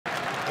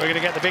We're going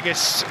to get the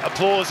biggest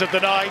applause of the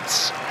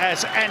night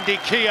as Andy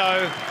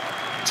Keogh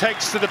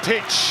takes to the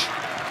pitch,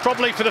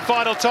 probably for the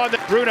final time.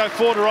 Bruno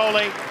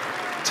Fornaroli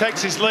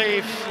takes his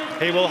leave.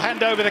 He will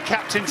hand over the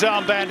captain's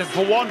armband, and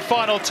for one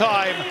final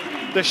time,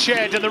 the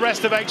shed and the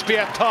rest of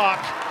HBF Park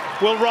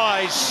will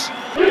rise.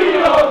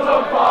 Keogh's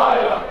on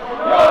fire!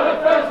 Your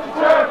defence is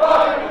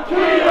terrifying!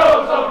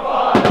 Keogh's on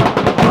fire!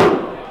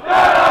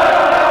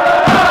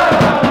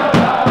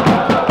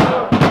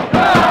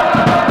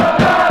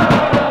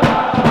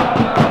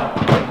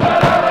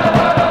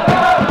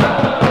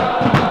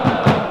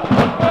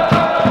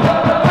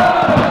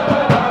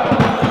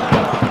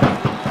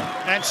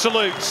 And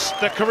salutes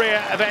the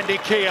career of Andy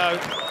Keogh.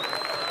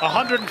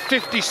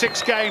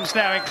 156 games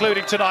now,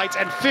 including tonight,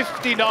 and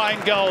 59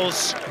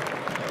 goals.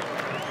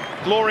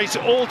 Glory's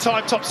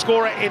all-time top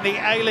scorer in the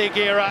A-League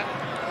era,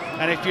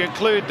 and if you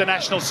include the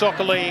National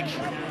Soccer League,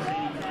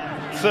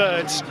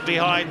 third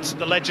behind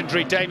the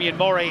legendary Damien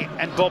Mori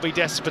and Bobby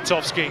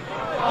Despotovsky.